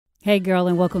Hey girl,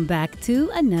 and welcome back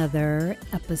to another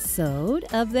episode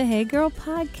of the Hey Girl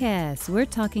podcast. We're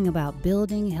talking about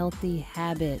building healthy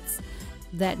habits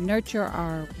that nurture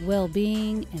our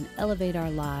well-being and elevate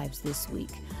our lives this week.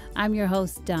 I'm your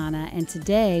host, Donna, and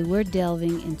today we're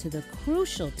delving into the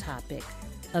crucial topic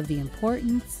of the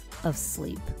importance of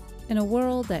sleep. In a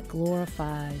world that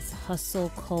glorifies hustle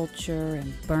culture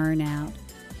and burnout,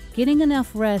 getting enough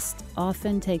rest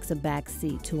often takes a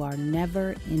backseat to our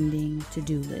never-ending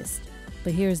to-do list.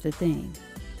 But here's the thing.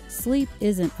 Sleep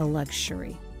isn't a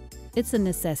luxury. It's a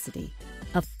necessity,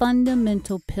 a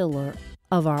fundamental pillar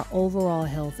of our overall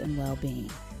health and well-being.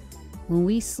 When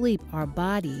we sleep, our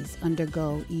bodies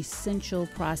undergo essential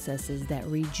processes that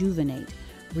rejuvenate,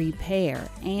 repair,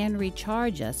 and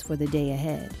recharge us for the day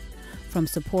ahead. From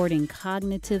supporting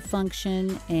cognitive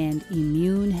function and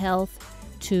immune health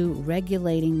to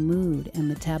regulating mood and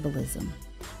metabolism.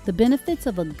 The benefits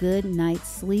of a good night's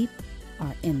sleep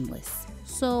are endless.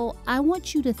 So I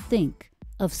want you to think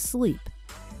of sleep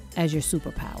as your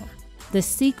superpower, the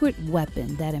secret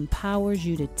weapon that empowers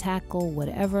you to tackle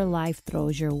whatever life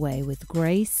throws your way with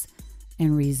grace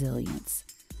and resilience.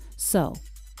 So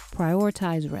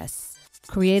prioritize rest.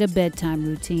 Create a bedtime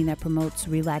routine that promotes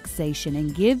relaxation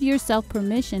and give yourself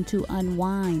permission to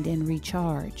unwind and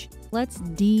recharge. Let's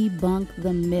debunk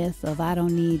the myth of I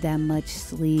don't need that much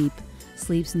sleep.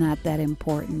 Sleep's not that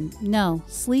important. No,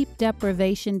 sleep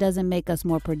deprivation doesn't make us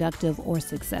more productive or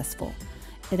successful.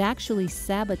 It actually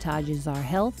sabotages our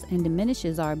health and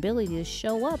diminishes our ability to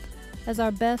show up as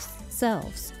our best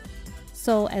selves.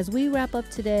 So as we wrap up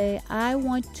today, I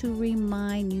want to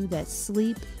remind you that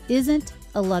sleep isn't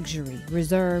a luxury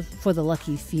reserved for the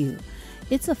lucky few.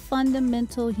 It's a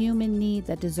fundamental human need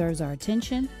that deserves our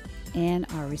attention and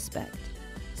our respect.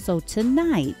 So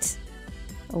tonight,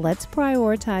 let's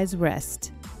prioritize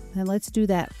rest. And let's do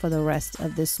that for the rest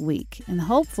of this week and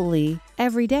hopefully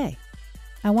every day.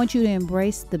 I want you to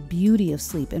embrace the beauty of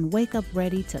sleep and wake up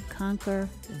ready to conquer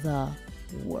the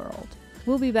world.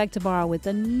 We'll be back tomorrow with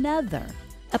another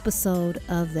episode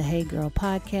of the Hey Girl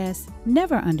podcast.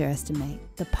 Never underestimate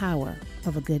the power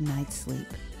of a good night's sleep.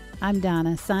 I'm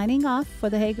Donna, signing off for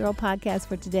the Hey Girl podcast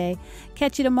for today.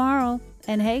 Catch you tomorrow.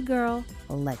 And hey girl,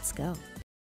 let's go.